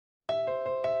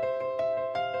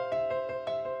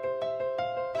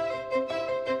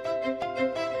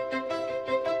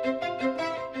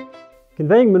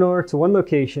Conveying manure to one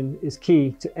location is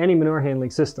key to any manure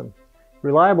handling system.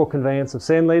 Reliable conveyance of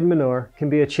sand-laden manure can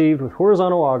be achieved with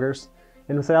horizontal augers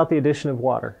and without the addition of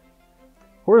water.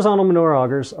 Horizontal manure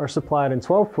augers are supplied in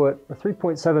 12-foot or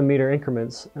 3.7 meter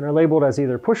increments and are labeled as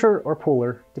either pusher or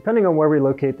puller, depending on where we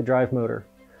locate the drive motor.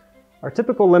 Our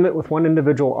typical limit with one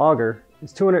individual auger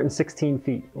is 216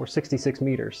 feet or 66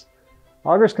 meters.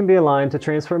 Augers can be aligned to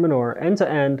transfer manure end to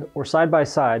end or side by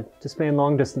side to span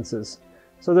long distances,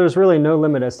 so there's really no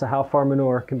limit as to how far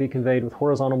manure can be conveyed with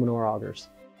horizontal manure augers.